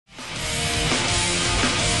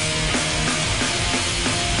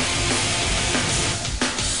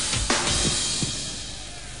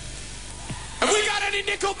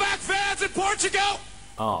Nickelback fans in Portugal?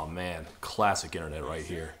 Oh man, classic internet right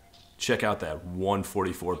here. Check out that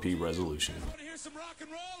 144p resolution. You want to hear some rock and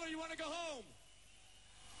roll or you want to go home?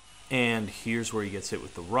 And here's where he gets hit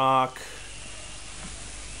with the rock.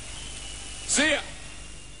 See ya!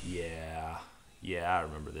 Yeah, I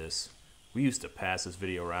remember this. We used to pass this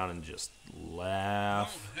video around and just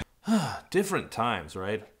laugh. Different times,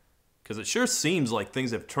 right? Because it sure seems like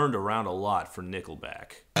things have turned around a lot for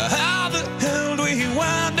Nickelback. How the hell do we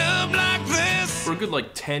wind up like this? For a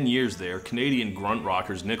good 10 years there, Canadian grunt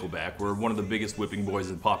rockers Nickelback were one of the biggest whipping boys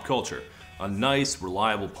in pop culture. A nice,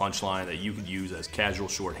 reliable punchline that you could use as casual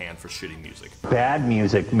shorthand for shitty music. Bad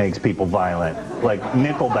music makes people violent. Like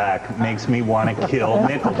Nickelback makes me want to kill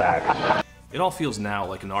Nickelback. It all feels now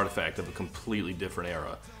like an artifact of a completely different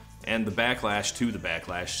era. And the backlash to the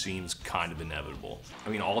backlash seems kind of inevitable. I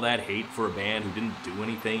mean, all that hate for a band who didn't do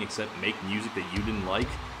anything except make music that you didn't like?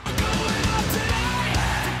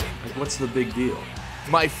 Like, what's the big deal?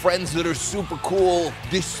 My friends that are super cool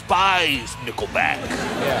despise Nickelback.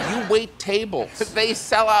 Yeah. You wait tables. They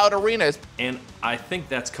sell out arenas. And I think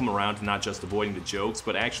that's come around to not just avoiding the jokes,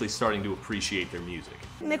 but actually starting to appreciate their music.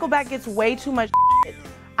 Nickelback gets way too much shit.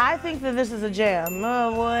 I think that this is a jam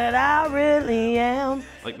of what I really am.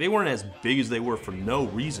 Like, they weren't as big as they were for no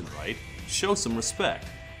reason, right? Show some respect.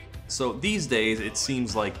 So these days, it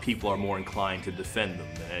seems like people are more inclined to defend them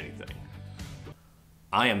than anything.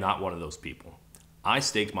 I am not one of those people. I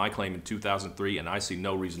staked my claim in 2003 and I see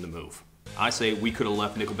no reason to move. I say we could have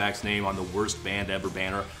left Nickelback's name on the worst band ever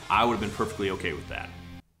banner. I would have been perfectly okay with that.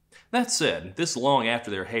 That said, this long after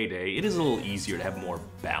their heyday, it is a little easier to have a more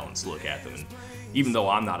balanced look at them. And even though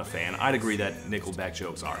I'm not a fan, I'd agree that Nickelback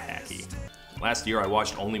jokes are hacky. Last year I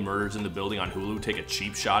watched Only Murders in the Building on Hulu take a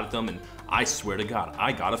cheap shot at them, and I swear to God,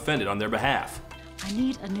 I got offended on their behalf. I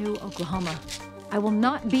need a new Oklahoma. I will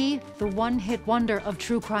not be the one-hit wonder of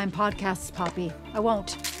true crime podcasts, Poppy. I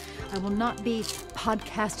won't. I will not be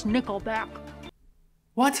podcast Nickelback.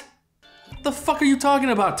 What? What the fuck are you talking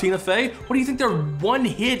about, Tina Fey? What do you think their one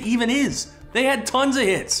hit even is? They had tons of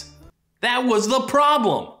hits. That was the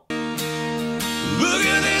problem. Look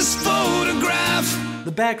at this photograph.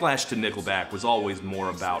 The backlash to Nickelback was always more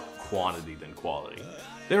about quantity than quality.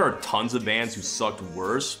 There are tons of bands who sucked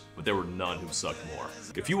worse, but there were none who sucked more.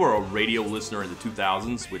 If you were a radio listener in the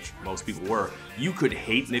 2000s, which most people were, you could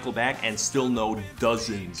hate Nickelback and still know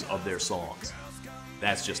dozens of their songs.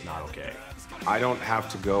 That's just not okay. I don't have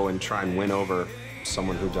to go and try and win over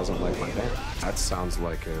someone who doesn't like my band. That sounds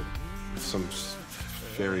like some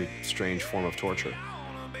very strange form of torture.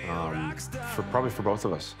 Probably for both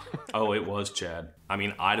of us. Oh, it was, Chad. I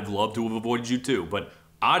mean, I'd have loved to have avoided you too, but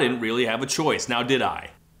I didn't really have a choice, now did I?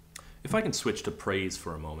 If I can switch to praise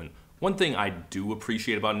for a moment, one thing I do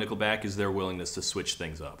appreciate about Nickelback is their willingness to switch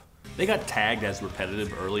things up. They got tagged as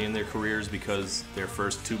repetitive early in their careers because their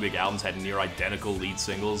first two big albums had near identical lead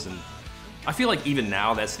singles, and I feel like even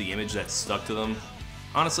now that's the image that's stuck to them.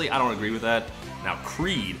 Honestly, I don't agree with that. Now,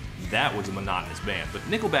 Creed, that was a monotonous band, but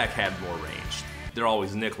Nickelback had more range. They're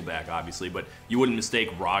always Nickelback, obviously, but you wouldn't mistake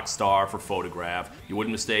Rockstar for Photograph. You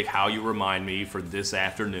wouldn't mistake How You Remind Me for This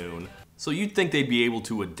Afternoon. So you'd think they'd be able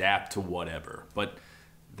to adapt to whatever, but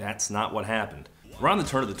that's not what happened. Around the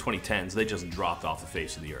turn of the 2010s, they just dropped off the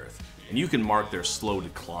face of the earth. And you can mark their slow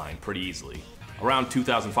decline pretty easily. Around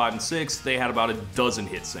 2005 and 6, they had about a dozen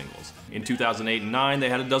hit singles. In 2008 and 9, they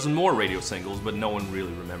had a dozen more radio singles, but no one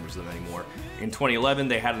really remembers them anymore. In 2011,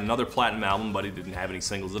 they had another platinum album, but it didn't have any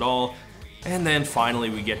singles at all. And then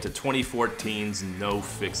finally we get to 2014's No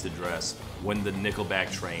Fixed Address, when the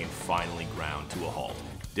Nickelback train finally ground to a halt.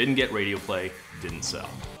 Didn't get radio play, didn't sell.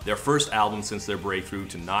 Their first album since their breakthrough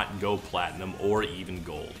to not go platinum or even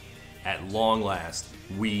gold. At long last,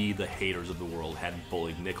 we, the haters of the world, had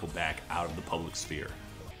bullied Nickelback out of the public sphere.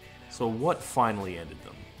 So what finally ended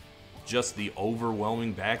them? Just the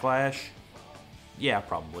overwhelming backlash? Yeah,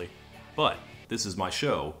 probably. But this is my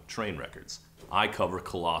show, Train Records. I cover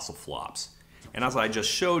colossal flops. And as I just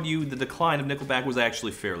showed you, the decline of Nickelback was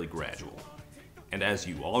actually fairly gradual. And as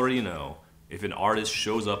you already know, if an artist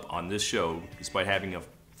shows up on this show despite having a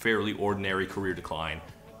fairly ordinary career decline,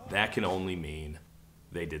 that can only mean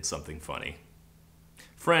they did something funny.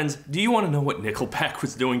 Friends, do you want to know what Nickelback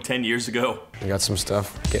was doing 10 years ago? I got some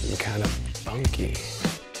stuff getting kind of funky.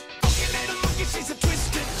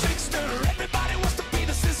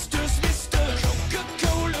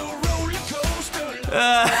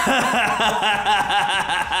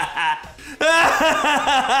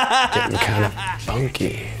 Getting kind of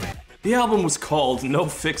funky. The album was called No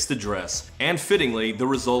Fixed Address, and fittingly, the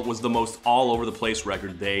result was the most all-over-the-place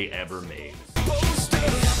record they ever made.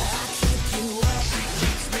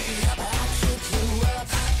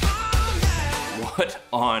 What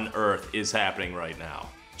on earth is happening right now?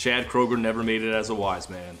 Chad Kroeger never made it as a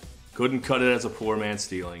wise man, couldn't cut it as a poor man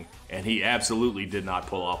stealing, and he absolutely did not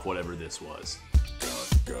pull off whatever this was.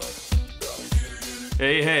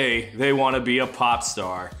 Hey, they want to be a pop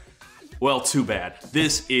star. Well, too bad.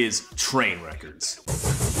 This is Train Records.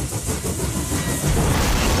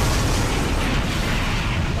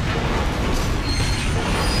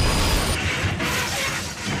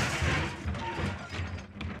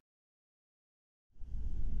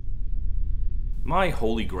 My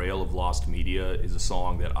holy grail of lost media is a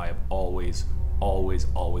song that I have always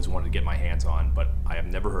wanted to get my hands on, but I have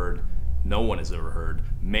never heard, no one has ever heard,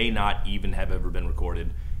 may not even have ever been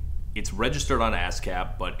recorded. It's registered on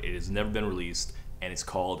ASCAP, but it has never been released, and it's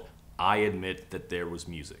called I Admit That There Was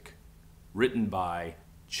Music, written by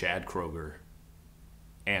Chad Kroeger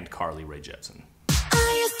and Carly Rae Jepsen.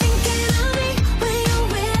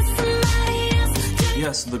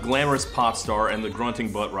 Yes, the glamorous pop star and the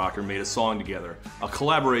grunting butt rocker made a song together, a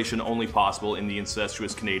collaboration only possible in the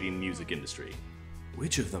incestuous Canadian music industry.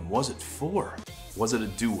 Which of them was it for? Was it a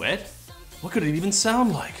duet? What could it even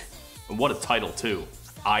sound like? And what a title too.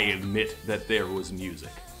 I Admit That There Was Music.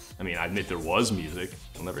 I mean, I admit there was music.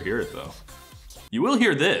 You'll never hear it though. You will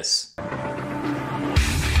hear this.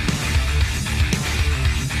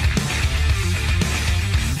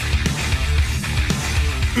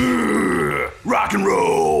 Rock and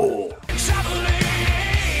roll!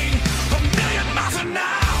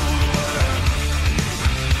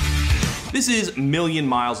 This is Million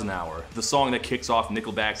Miles an Hour, the song that kicks off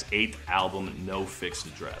Nickelback's 8th album, No Fixed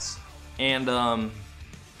Address. And, am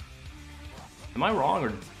I wrong,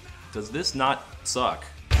 or does this not suck?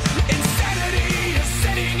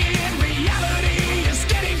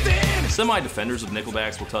 Semi-defenders of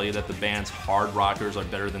Nickelback's will tell you that the band's hard rockers are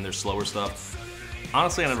better than their slower stuff.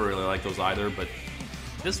 Honestly, I never really liked those either, but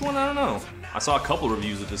this one, I don't know. I saw a couple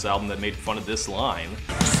reviews of this album that made fun of this line.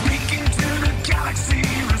 Speaking to the galaxy,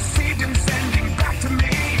 received and sending back to me.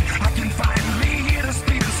 I can finally hear the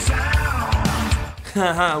speed of sound.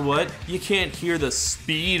 Haha, what? You can't hear the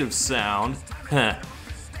speed of sound? Huh.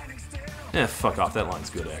 Fuck off, that line's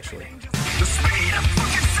good actually. The speed of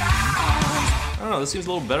fucking sound! I don't know, this seems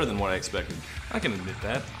a little better than what I expected. I can admit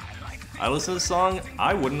that. I listened to the song,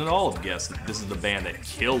 I wouldn't at all have guessed that this is the band that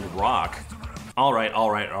killed rock. Alright,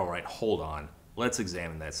 hold on. Let's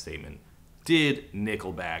examine that statement. Did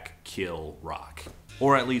Nickelback kill rock?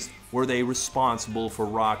 Or at least, were they responsible for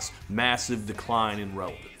rock's massive decline in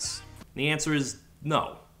relevance? The answer is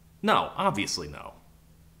no. No, obviously no.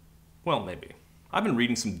 Well, maybe. I've been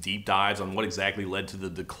reading some deep dives on what exactly led to the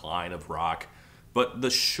decline of rock. But the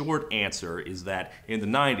short answer is that in the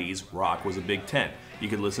 90s, rock was a big tent. You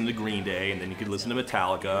could listen to Green Day, and then you could listen to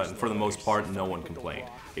Metallica, and for the most part, no one complained.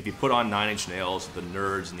 If you put on 9 Inch Nails, the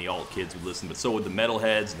nerds and the alt kids would listen, but so would the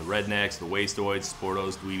metalheads, and the rednecks, the wastoids,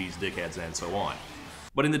 sportos, dweebies, dickheads, and so on.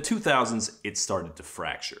 But in the 2000s, it started to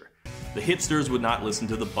fracture. The hipsters would not listen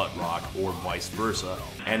to the butt rock, or vice versa,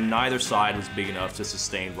 and neither side was big enough to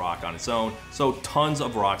sustain rock on its own, so tons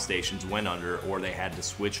of rock stations went under, or they had to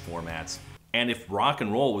switch formats. And if rock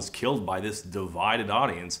and roll was killed by this divided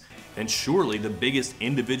audience, then surely the biggest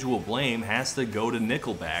individual blame has to go to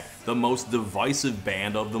Nickelback, the most divisive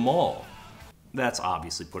band of them all. That's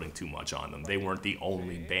obviously putting too much on them. They weren't the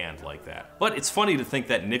only band like that. But it's funny to think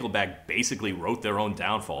that Nickelback basically wrote their own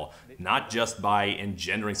downfall, not just by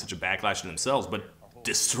engendering such a backlash in themselves, but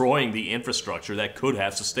destroying the infrastructure that could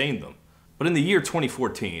have sustained them. But in the year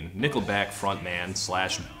 2014, Nickelback frontman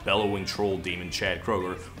 / bellowing troll demon Chad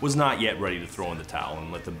Kroeger was not yet ready to throw in the towel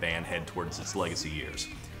and let the band head towards its legacy years.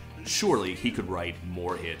 Surely he could write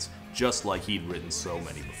more hits, just like he'd written so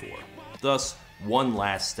many before. Thus, one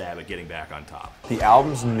last stab at getting back on top. The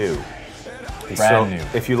album's new. Brand new.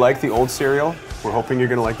 If you like the old cereal, we're hoping you're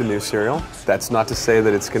gonna like the new cereal. That's not to say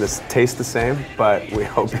that it's gonna taste the same, but we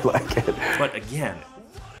hope you like it. But again,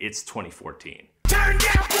 it's 2014.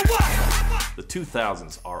 The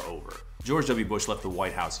 2000s are over. George W. Bush left the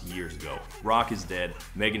White House years ago. Rock is dead.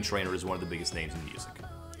 Meghan Trainor is one of the biggest names in music.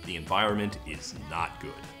 The environment is not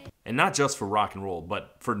good. And not just for rock and roll,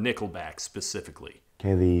 but for Nickelback specifically.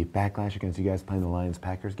 Okay, the backlash against you guys playing the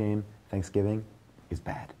Lions-Packers game, Thanksgiving, is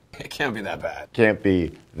bad. It can't be that bad. Can't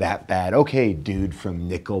be that bad. Okay, dude from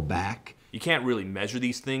Nickelback. You can't really measure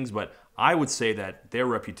these things, but I would say that their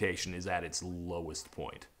reputation is at its lowest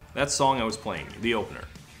point. That song I was playing, the opener.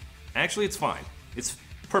 Actually, it's fine. It's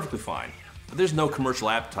perfectly fine. But there's no commercial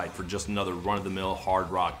appetite for just another run-of-the-mill hard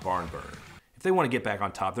rock barn burner. If they want to get back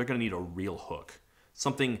on top, they're going to need a real hook.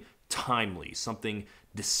 Something timely, something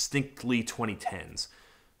distinctly 2010s.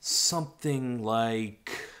 Something like...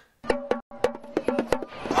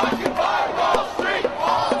 Occupy Wall Street!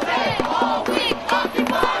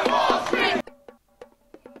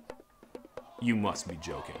 You must be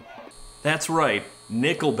joking. That's right,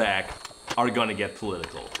 Nickelback are gonna get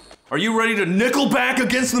political. Are you ready to Nickelback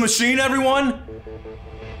against the machine, everyone?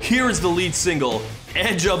 Here is the lead single,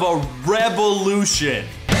 Edge of a Revolution.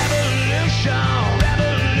 Revolution,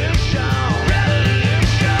 revolution,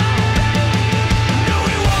 revolution. No,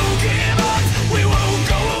 we won't give up, we won't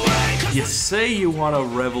go away. You say you want a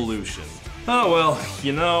revolution. Oh well,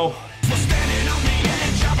 you know. We're standing on the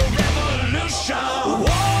edge of a revolution.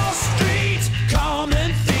 Wall Street,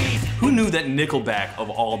 common thief. Who knew that Nickelback, of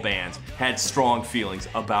all bands, had strong feelings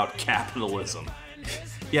about capitalism?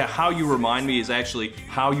 Yeah, How You Remind Me is actually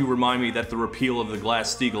how you remind me that the repeal of the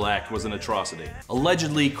Glass-Steagall Act was an atrocity.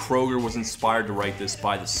 Allegedly, Kroger was inspired to write this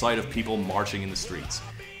by the sight of people marching in the streets.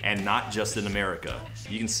 And not just in America.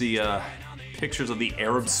 You can see pictures of the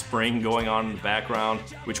Arab Spring going on in the background,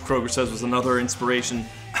 which Kroger says was another inspiration.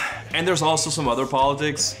 And there's also some other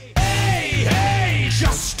politics. Hey, hey,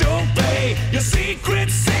 just obey your secret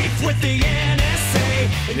safe with the NSA.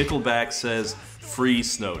 Nickelback says, "Free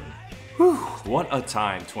Snowden." Whew, what a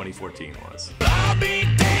time 2014 was. I'll be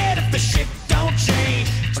dead if the shit don't change.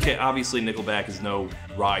 Okay, obviously Nickelback is no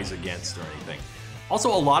rise against or anything. Also,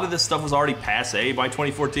 a lot of this stuff was already passé by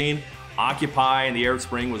 2014. Occupy and the Arab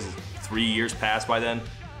Spring was 3 years past by then.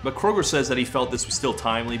 But Kroger says that he felt this was still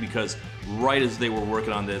timely because right as they were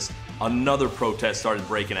working on this, another protest started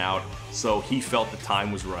breaking out, so he felt the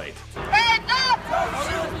time was right.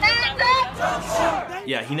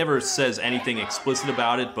 Yeah, he never says anything explicit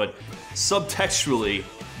about it, but subtextually,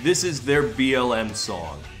 this is their BLM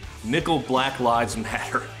song. Nickel Black Lives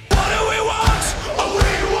Matter. What do we want?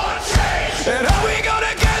 We want change. And how we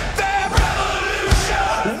gonna get there?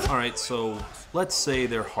 Revolution. Alright, so let's say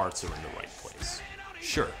their hearts are in the right place.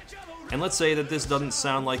 Sure. And let's say that this doesn't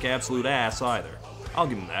sound like absolute ass either. I'll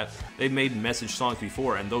give them that. They've made message songs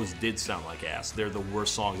before, and those did sound like ass. They're the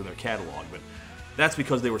worst songs in their catalog, but that's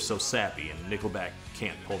because they were so sappy, and Nickelback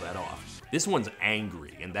can't pull that off. This one's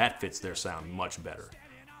angry, and that fits their sound much better.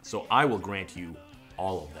 So I will grant you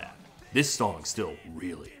all of that. This song still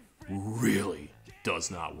really, really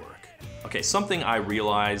does not work. Okay, something I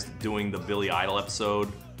realized doing the Billy Idol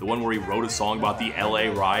episode, the one where he wrote a song about the LA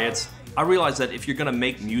riots, I realized that if you're gonna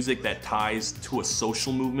make music that ties to a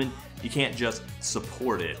social movement, you can't just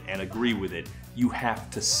support it and agree with it, you have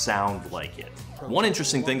to sound like it. One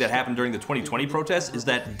interesting thing that happened during the 2020 protests is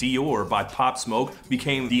that Dior by Pop Smoke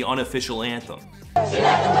became the unofficial anthem.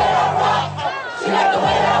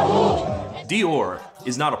 Dior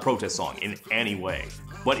is not a protest song in any way,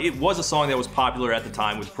 but it was a song that was popular at the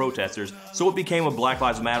time with protesters, so it became a Black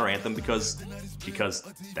Lives Matter anthem because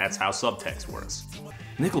that's how subtext works.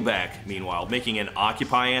 Nickelback, meanwhile, making an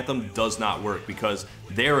Occupy anthem does not work because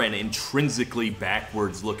they're an intrinsically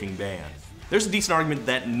backwards-looking band. There's a decent argument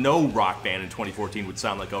that no rock band in 2014 would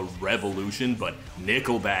sound like a revolution, but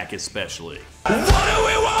Nickelback especially. What do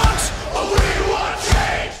we want? We want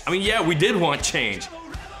change. I mean, yeah, we did want change.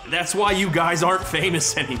 That's why you guys aren't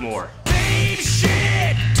famous anymore. Same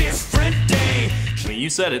shit, different day. I mean, you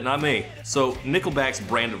said it, not me. So Nickelback's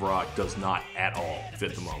brand of rock does not at all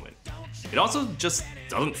fit the moment. It also just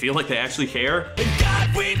doesn't feel like they actually care. In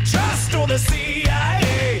God we trust, or the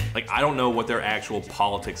CIA. Like, I don't know what their actual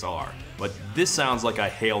politics are, but this sounds like a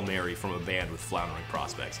Hail Mary from a band with floundering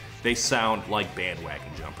prospects. They sound like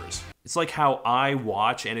bandwagon jumpers. It's like how I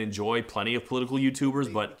watch and enjoy plenty of political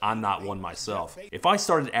YouTubers, but I'm not one myself. If I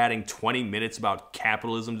started adding 20 minutes about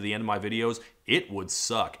capitalism to the end of my videos, it would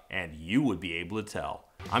suck, and you would be able to tell.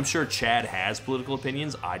 I'm sure Chad has political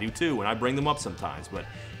opinions, I do too, and I bring them up sometimes, but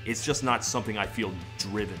it's just not something I feel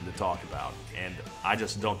driven to talk about, and I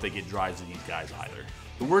just don't think it drives these guys either.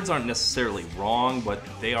 The words aren't necessarily wrong, but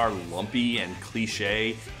they are lumpy and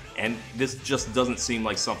cliche, and this just doesn't seem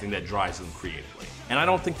like something that drives them creatively. And I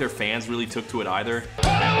don't think their fans really took to it either. What do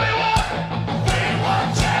we want? We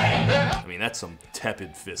want change. I mean, that's some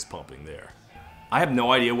tepid fist pumping there. I have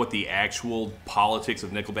no idea what the actual politics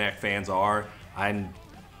of Nickelback fans are. I'm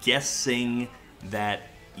guessing that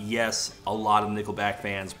yes, a lot of Nickelback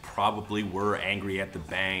fans probably were angry at the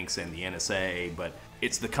banks and the NSA, but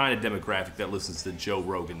it's the kind of demographic that listens to Joe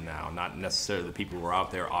Rogan now, not necessarily the people who are out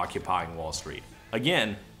there occupying Wall Street.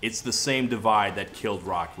 Again, it's the same divide that killed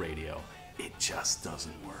rock radio. It just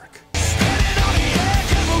doesn't work.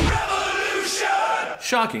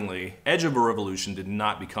 Shockingly, Edge of a Revolution did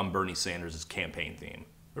not become Bernie Sanders' campaign theme.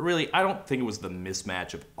 But really, I don't think it was the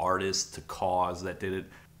mismatch of artists to cause that did it.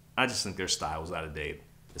 I just think their style was out of date.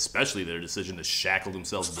 Especially their decision to shackle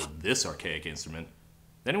themselves to this archaic instrument.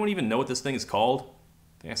 Does anyone even know what this thing is called?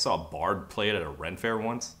 I think I saw a bard play it at a Ren Fair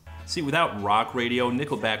once. See, without rock radio,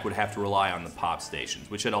 Nickelback would have to rely on the pop stations,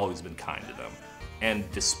 which had always been kind to them. And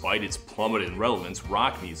despite its plummet in relevance,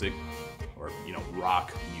 rock music, or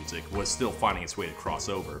rock music, was still finding its way to cross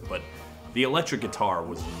over, but the electric guitar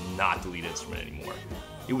was not the lead instrument anymore.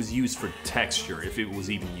 It was used for texture, if it was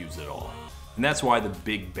even used at all. And that's why the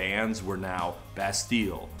big bands were now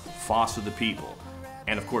Bastille, Foster the People,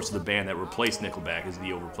 and of course the band that replaced Nickelback as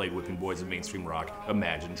the overplayed whipping boys of mainstream rock,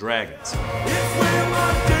 Imagine Dragons.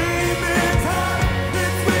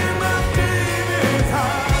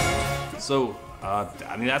 So,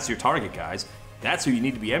 I mean, that's your target, guys. That's who you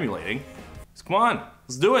need to be emulating. So come on,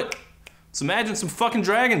 let's do it. Let's imagine some fucking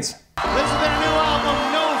dragons. This is their new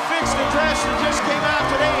album, No Fixed Address, that just came out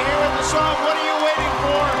today. Here with the song, What Are You Waiting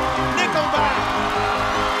For? Nickelback.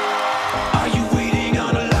 Are you waiting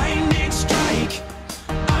on a lightning strike?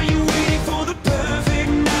 Are you waiting for the perfect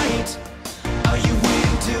night? Are you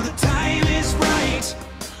waiting till the time is right?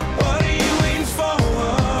 What are you waiting for?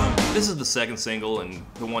 This is the second single, and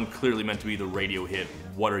the one clearly meant to be the radio hit,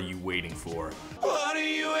 What Are You Waiting For? What are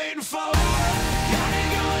you waiting for? Gotta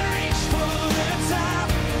go and reach for the top.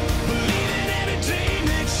 Believe in every dream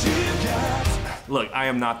that you got. Look, I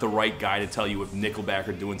am not the right guy to tell you if Nickelback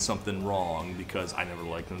are doing something wrong, because I never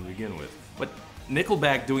liked them to begin with. But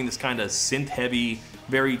Nickelback doing this kind of synth-heavy,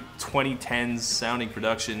 very 2010s sounding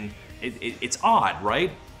production, it's odd,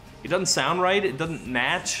 right? It doesn't sound right, it doesn't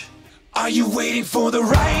match. Are you waiting for the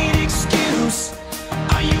right excuse?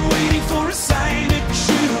 Are you waiting for a sign to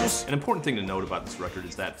choose? An important thing to note about this record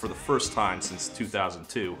is that for the first time since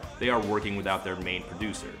 2002, they are working without their main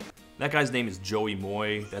producer. That guy's name is Joey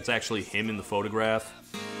Moy. That's actually him in the photograph.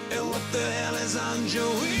 And what the hell is on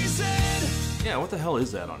Joey's head? Yeah, what the hell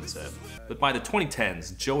is that on his head? But by the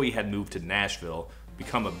 2010s, Joey had moved to Nashville,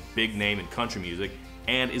 become a big name in country music,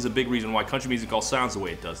 and is a big reason why country music all sounds the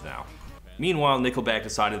way it does now. Meanwhile, Nickelback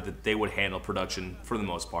decided that they would handle production, for the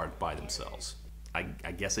most part, by themselves. I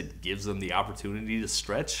guess it gives them the opportunity to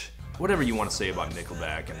stretch. Whatever you want to say about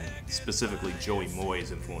Nickelback, and specifically Joey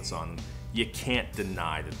Moy's influence on them, you can't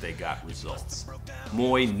deny that they got results.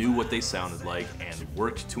 Moy knew what they sounded like and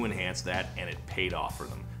worked to enhance that, and it paid off for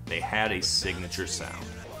them. They had a signature sound.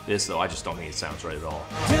 This, though, I just don't think it sounds right at all.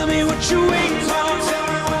 Tell me what you're waiting for.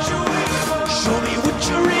 Show me what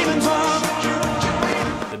you're aiming for.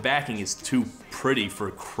 The backing is too pretty for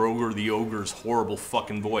Kroger the Ogre's horrible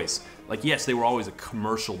fucking voice. Like, yes, they were always a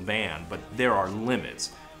commercial band, but there are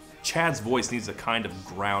limits. Chad's voice needs a kind of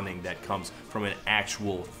grounding that comes from an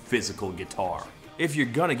actual physical guitar. If you're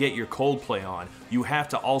gonna get your Coldplay on, you have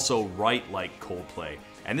to also write like Coldplay.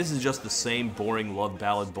 And this is just the same boring love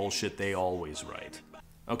ballad bullshit they always write.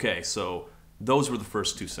 Okay, so those were the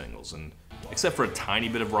first two singles, and except for a tiny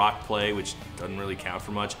bit of rock play, which doesn't really count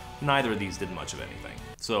for much, neither of these did much of anything.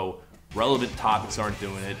 So, relevant topics aren't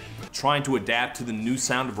doing it, trying to adapt to the new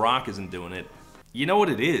sound of rock isn't doing it. You know what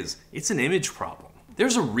it is? It's an image problem.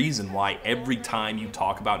 There's a reason why every time you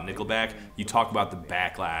talk about Nickelback, you talk about the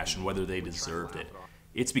backlash and whether they deserved it.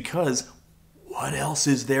 It's because, what else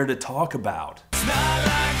is there to talk about? It's not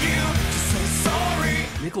like you to say sorry.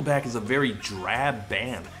 Nickelback is a very drab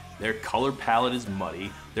band. Their color palette is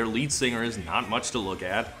muddy, their lead singer is not much to look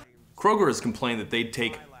at. Kroger has complained that they'd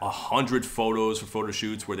take 100 photos for photo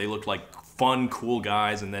shoots where they look like fun, cool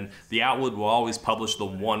guys, and then the outlet will always publish the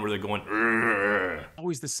one where they're going, "Urgh."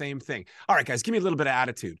 Always the same thing. All right, guys, give me a little bit of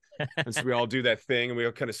attitude. And so we all do that thing, and we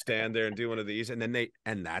all kind of stand there and do one of these, and then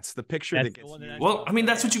that's the picture that gets used. Well, I mean,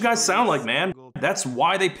 that's what you guys sound like, man. That's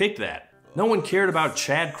why they picked that. No one cared about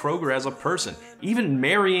Chad Kroger as a person. Even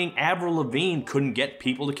marrying Avril Lavigne couldn't get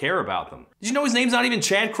people to care about them. Did you know his name's not even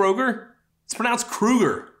Chad Kroger? It's pronounced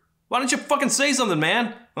Kruger. Why don't you fucking say something,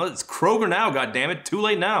 man? Well, it's Kroger now, goddammit. Too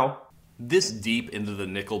late now. This deep into the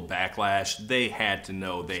Nickel backlash, they had to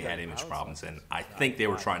know they had image problems, and I think they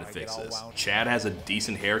were trying to fix this. Chad has a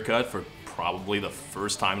decent haircut for probably the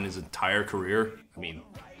first time in his entire career. I mean,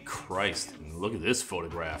 Christ, look at this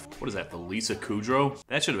photograph. What is that, the Lisa Kudrow?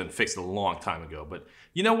 That should have been fixed a long time ago, but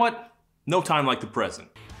you know what? No time like the present.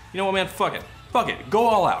 You know what, man? Fuck it. Fuck it. Go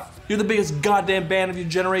all out. You're the biggest goddamn band of your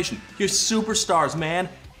generation. You're superstars, man.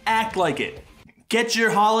 Act like it. Get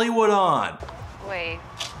your Hollywood on. Wait,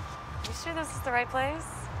 you sure this is the right place?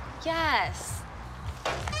 Yes.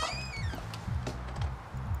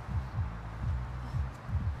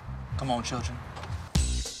 Come on, children.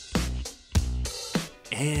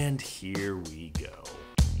 And here we go.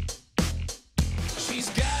 She's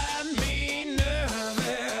got me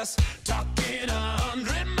nervous, talking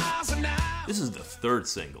 100 miles an hour. This is the third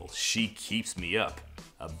single, She Keeps Me Up,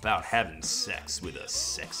 about having sex with a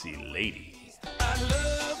sexy lady. I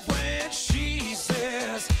love when she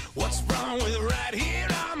says, what's wrong with right here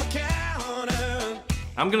on the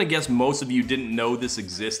I'm gonna guess most of you didn't know this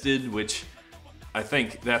existed, which I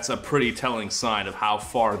think that's a pretty telling sign of how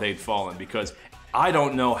far they've fallen, because I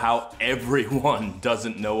don't know how everyone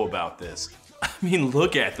doesn't know about this. I mean,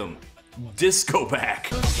 look at them.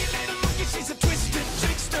 Nickelback.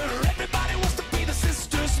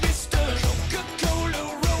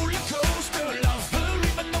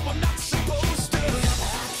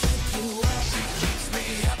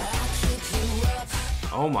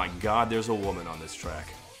 Oh my god, there's a woman on this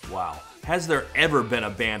track. Wow. Has there ever been a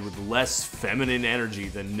band with less feminine energy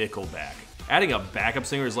than Nickelback? Adding a backup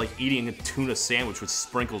singer is like eating a tuna sandwich with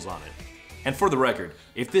sprinkles on it. And for the record,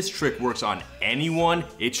 if this trick works on anyone,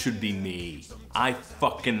 it should be me. I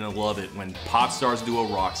fucking love it when pop stars do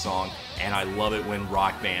a rock song, and I love it when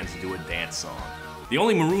rock bands do a dance song. The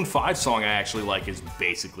only Maroon 5 song I actually like is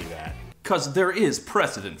basically that. Cause there is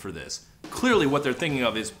precedent for this. Clearly what they're thinking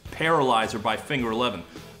of is Paralyzer by Finger 11,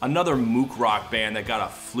 another mook rock band that got a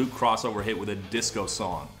flute crossover hit with a disco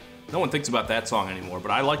song. No one thinks about that song anymore,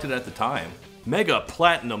 but I liked it at the time. Mega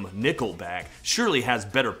Platinum Nickelback surely has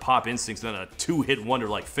better pop instincts than a two-hit wonder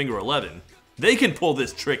like Finger 11. They can pull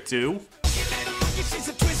this trick too.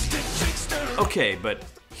 Okay, but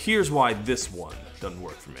here's why this one doesn't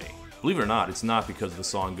work for me. Believe it or not, it's not because the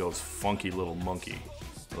song goes funky little monkey.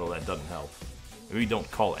 Well, that doesn't help. Maybe don't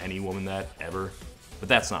call any woman that, ever. But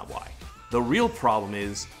that's not why. The real problem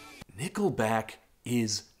is, Nickelback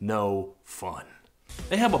is no fun.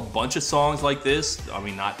 They have a bunch of songs like this. I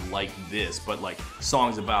mean, not like this, but like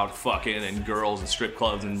songs about fucking and girls and strip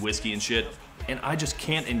clubs and whiskey and shit. And I just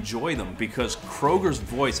can't enjoy them because Kroger's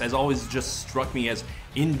voice has always just struck me as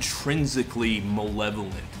intrinsically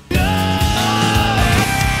malevolent.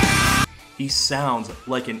 He sounds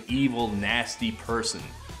like an evil, nasty person.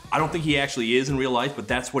 I don't think he actually is in real life, but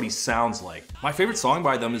that's what he sounds like. My favorite song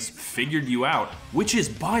by them is Figured You Out, which is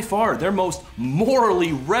by far their most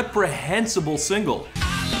morally reprehensible single.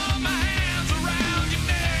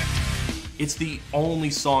 It's the only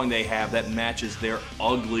song they have that matches their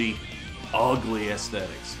ugly, ugly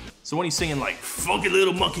aesthetics. So when he's singing like, funky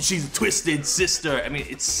little monkey, she's a twisted sister, I mean,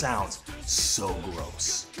 it sounds so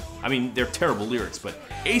gross. I mean, they're terrible lyrics, but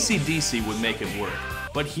AC/DC would make it work.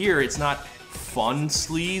 But here, it's not fun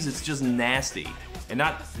sleaze, it's just nasty. And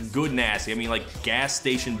not good nasty, I mean like gas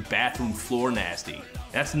station bathroom floor nasty.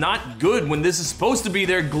 That's not good when this is supposed to be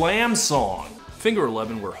their glam song. Finger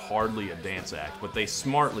 11 were hardly a dance act, but they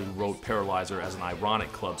smartly wrote Paralyzer as an ironic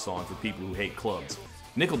club song for people who hate clubs.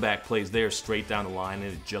 Nickelback plays theirs straight down the line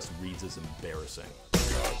and it just reads as embarrassing.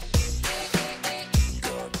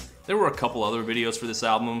 There were a couple other videos for this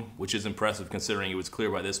album, which is impressive considering it was clear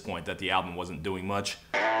by this point that the album wasn't doing much.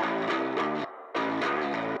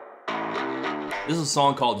 This is a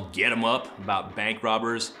song called Get 'Em Up, about bank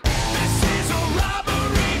robbers.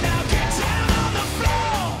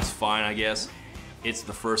 It's fine, I guess. It's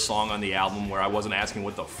the first song on the album where I wasn't asking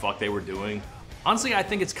what the fuck they were doing. Honestly, I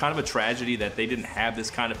think it's kind of a tragedy that they didn't have this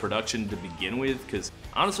kind of production to begin with, because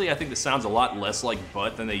honestly, I think this sounds a lot less like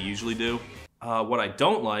Butt than they usually do. What I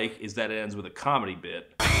don't like is that it ends with a comedy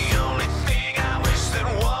bit. The only thing I wish that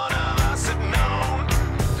one of us had known,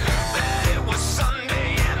 that it was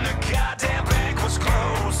Sunday and the goddamn bank was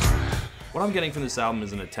closed. What I'm getting from this album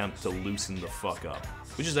is an attempt to loosen the fuck up,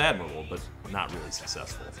 which is admirable, but not really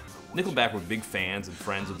successful. Nickelback were big fans and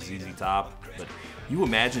friends of ZZ Top, but you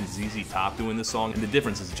imagine ZZ Top doing this song, and the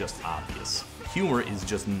difference is just obvious. Humor is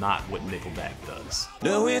just not what Nickelback does.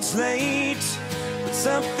 No, it's late, but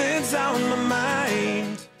something's on my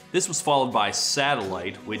mind. This was followed by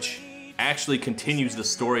Satellite, which actually continues the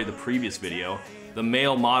story of the previous video. The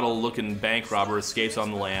male model-looking bank robber escapes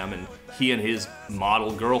on the lam, and he and his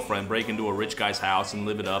model girlfriend break into a rich guy's house and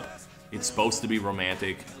live it up. It's supposed to be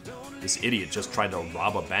romantic. This idiot just tried to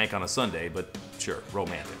rob a bank on a Sunday, but sure,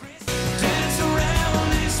 romantic. Dance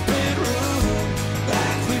around this bedroom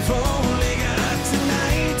like we've only got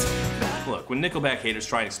tonight. Look, when Nickelback haters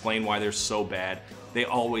try and explain why they're so bad, they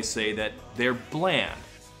always say that they're bland.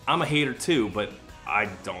 I'm a hater too, but I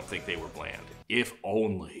don't think they were bland. If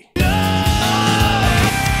only.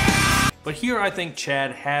 But here I think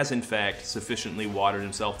Chad has in fact sufficiently watered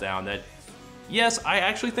himself down that, yes, I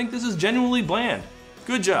actually think this is genuinely bland.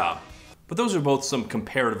 Good job. But those are both some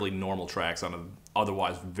comparatively normal tracks on an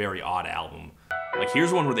otherwise very odd album. Like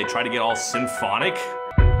here's one where they try to get all symphonic.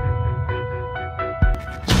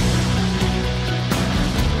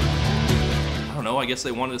 I don't know, I guess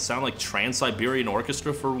they wanted to sound like Trans-Siberian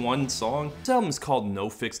Orchestra for one song. This album is called No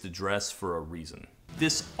Fixed Address for a reason.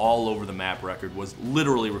 This All Over the Map record was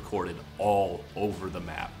literally recorded all over the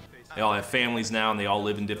map. They all have families now and they all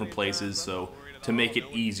live in different places, so To make it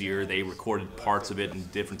easier, they recorded parts of it in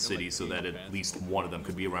different cities so that at least one of them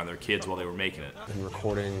could be around their kids while they were making it. Been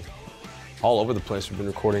recording all over the place. We've been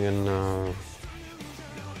recording in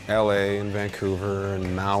LA and Vancouver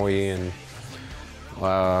and Maui and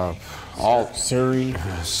all Surrey.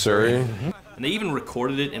 And they even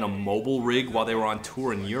recorded it in a mobile rig while they were on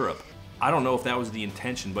tour in Europe. I don't know if that was the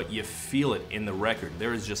intention, but you feel it in the record.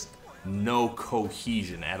 There is just no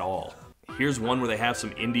cohesion at all. Here's one where they have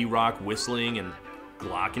some indie rock whistling and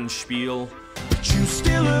glockenspiel. But you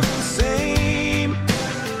still look the same.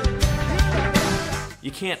 You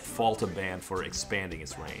can't fault a band for expanding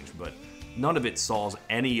its range, but none of it solves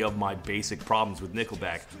any of my basic problems with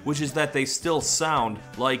Nickelback, which is that they still sound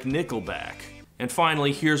like Nickelback. And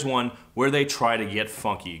finally, here's one where they try to get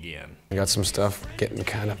funky again. I got some stuff getting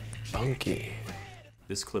kind of funky.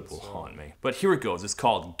 This clip will haunt me. But here it goes. It's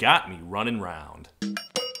called Got Me Running Round.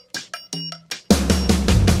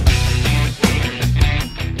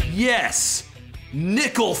 Yes!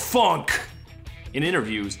 Nickel Funk! In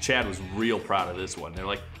interviews, Chad was real proud of this one. They're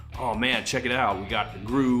like, oh man, check it out. We got the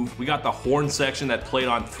groove. We got the horn section that played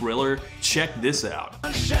on Thriller. Check this out.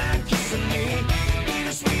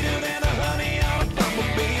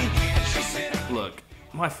 Look,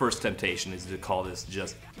 my first temptation is to call this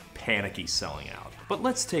just panicky selling out. But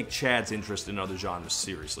let's take Chad's interest in other genres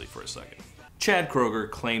seriously for a second. Chad Kroeger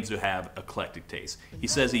claims to have eclectic taste. He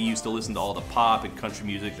says he used to listen to all the pop and country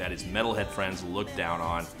music that his metalhead friends looked down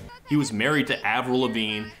on. He was married to Avril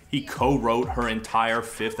Lavigne. He co-wrote her entire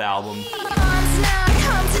 5th album.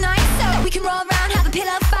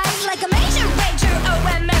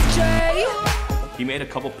 He made a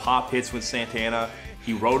couple pop hits with Santana.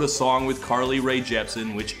 He wrote a song with Carly Rae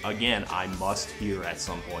Jepsen, which again, I must hear at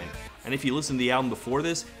some point. And if you listen to the album before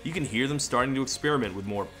this, you can hear them starting to experiment with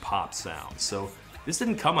more pop sounds. So this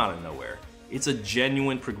didn't come out of nowhere. It's a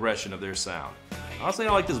genuine progression of their sound. Honestly,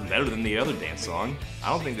 I like this better than the other dance song. I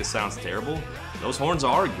don't think this sounds terrible. Those horns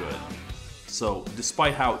are good. So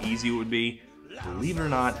despite how easy it would be, believe it or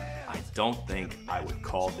not, I don't think I would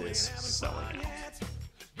call this selling out.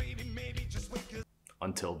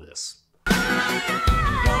 Until this.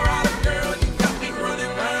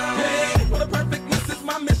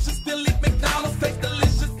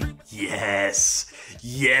 Yes!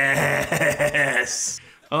 Yes!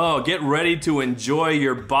 Oh, get ready to enjoy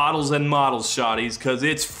your bottles and models, shotties, cause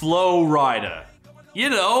it's Flow Rida. You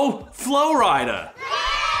know, Flow Rida.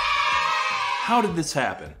 How did this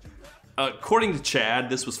happen? According to Chad,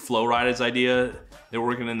 this was Flow Rida's idea. They were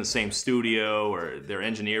working in the same studio, or their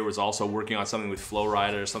engineer was also working on something with Flow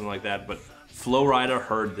Rida or something like that, but Flow Rida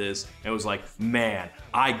heard this and was like, man,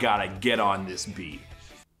 I gotta get on this beat.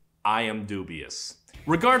 I am dubious.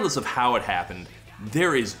 Regardless of how it happened,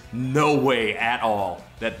 there is no way at all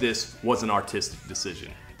that this was an artistic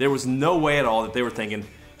decision. There was no way at all that they were thinking,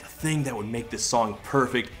 the thing that would make this song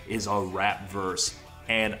perfect is a rap verse,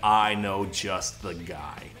 and I know just the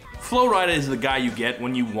guy. Flow Rida is the guy you get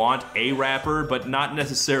when you want a rapper, but not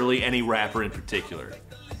necessarily any rapper in particular.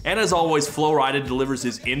 And as always, Flow Rida delivers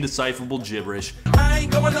his indecipherable gibberish. I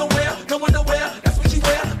ain't going nowhere, that's what she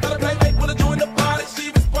wear. Got a playmate with a joint the party,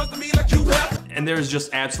 she responds to me like you have. And there's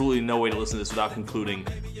just absolutely no way to listen to this without concluding,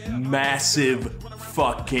 massive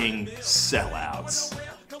fucking sellouts.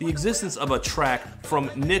 The existence of a track from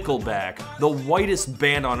Nickelback, the whitest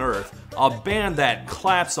band on earth, a band that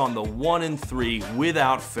claps on the 1 and 3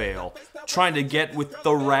 without fail, trying to get with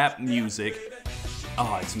the rap music.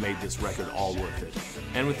 Oh, it's made this record all worth it.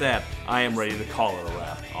 And with that, I am ready to call it a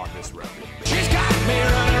wrap on this record. She's got me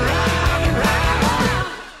running round and round.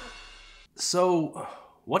 So,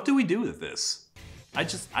 what do we do with this? I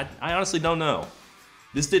honestly don't know.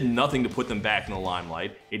 This did nothing to put them back in the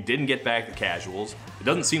limelight. It didn't get back the casuals. It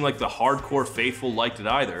doesn't seem like the hardcore faithful liked it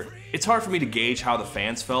either. It's hard for me to gauge how the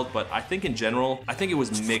fans felt, but I think in general, I think it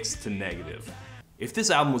was mixed to negative. If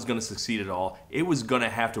this album was gonna succeed at all, it was gonna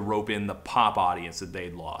have to rope in the pop audience that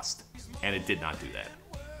they'd lost. And it did not do that.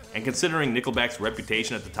 And considering Nickelback's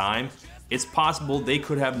reputation at the time, it's possible they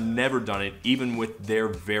could have never done it even with their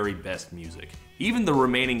very best music. Even the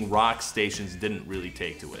remaining rock stations didn't really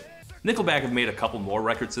take to it. Nickelback have made a couple more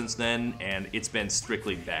records since then, and it's been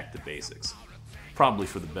strictly back to basics. Probably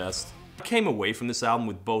for the best. I came away from this album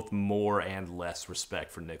with both more and less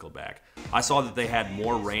respect for Nickelback. I saw that they had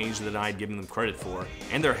more range than I'd given them credit for,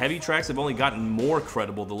 and their heavy tracks have only gotten more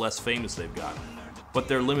credible the less famous they've gotten. But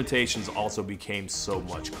their limitations also became so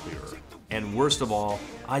much clearer. And worst of all,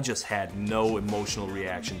 I just had no emotional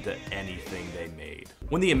reaction to anything they made.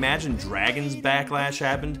 When the Imagine Dragons backlash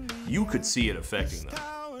happened, you could see it affecting them.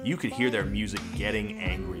 You could hear their music getting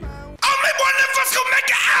angrier. Only one of us will make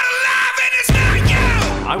it out alive, and it's not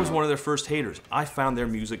you! I was one of their first haters. I found their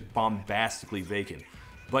music bombastically vacant.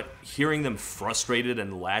 But hearing them frustrated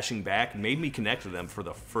and lashing back made me connect with them for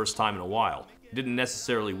the first time in a while. It didn't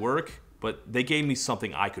necessarily work, but they gave me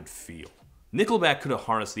something I could feel. Nickelback could have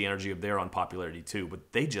harnessed the energy of their unpopularity too,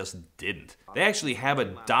 but they just didn't. They actually have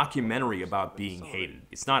a documentary about being hated.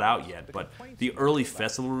 It's not out yet, but the early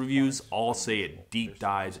festival reviews all say it deep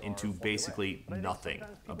dives into basically nothing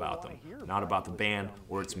about them. Not about the band,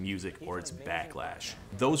 or its music, or its backlash.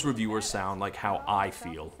 Those reviewers sound like how I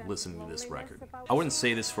feel listening to this record. I wouldn't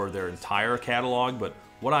say this for their entire catalog, but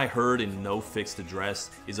what I heard in No Fixed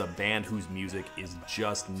Address is a band whose music is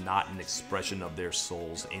just not an expression of their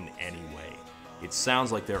souls in any way. It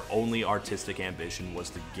sounds like their only artistic ambition was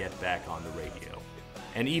to get back on the radio.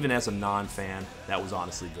 And even as a non-fan, that was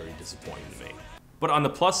honestly very disappointing to me. But on the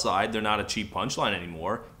plus side, they're not a cheap punchline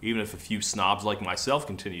anymore, even if a few snobs like myself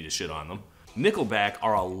continue to shit on them. Nickelback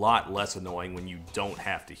are a lot less annoying when you don't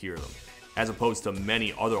have to hear them, as opposed to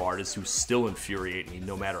many other artists who still infuriate me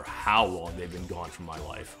no matter how long they've been gone from my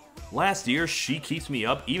life. Last year, She Keeps Me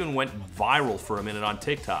Up even went viral for a minute on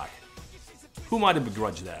TikTok. Who might have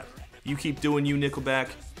begrudged that? You keep doing you, Nickelback,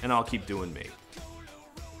 and I'll keep doing me.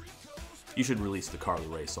 You should release the Carly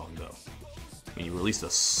Rae song, though. When you released a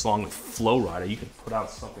song with Flo Rida, you could put out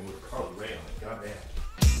something with Carly Rae on it.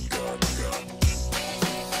 Goddamn.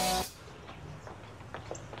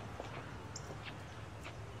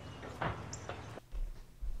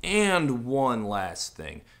 And one last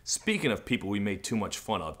thing. Speaking of people we made too much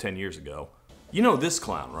fun of 10 years ago, you know this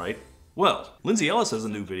clown, right? Well, Lindsay Ellis has a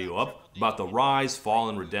new video up about the rise, fall,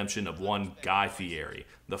 and redemption of one Guy Fieri,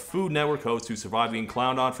 the Food Network host who survived being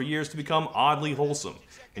clowned on for years to become oddly wholesome.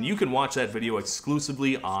 And you can watch that video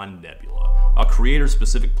exclusively on Nebula, a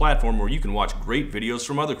creator-specific platform where you can watch great videos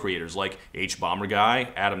from other creators like H-Bomber Guy,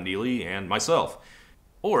 Adam Neely, and myself.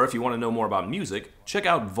 Or if you want to know more about music, check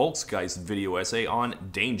out Volksgeist's video essay on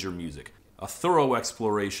Danger Music, a thorough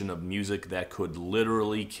exploration of music that could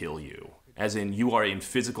literally kill you. As in, you are in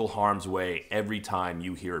physical harm's way every time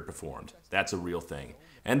you hear it performed. That's a real thing.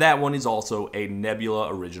 And that one is also a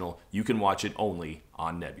Nebula original. You can watch it only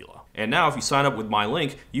on Nebula. And now if you sign up with my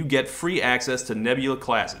link, you get free access to Nebula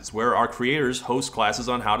classes, where our creators host classes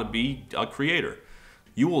on how to be a creator.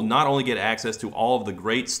 You will not only get access to all of the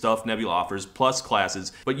great stuff Nebula offers, plus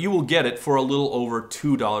classes, but you will get it for a little over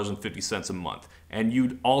 $2.50 a month. And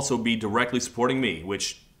you'd also be directly supporting me,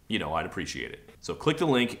 which, you know, I'd appreciate it. So click the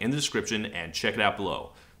link in the description and check it out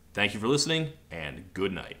below. Thank you for listening, and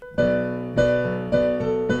good night.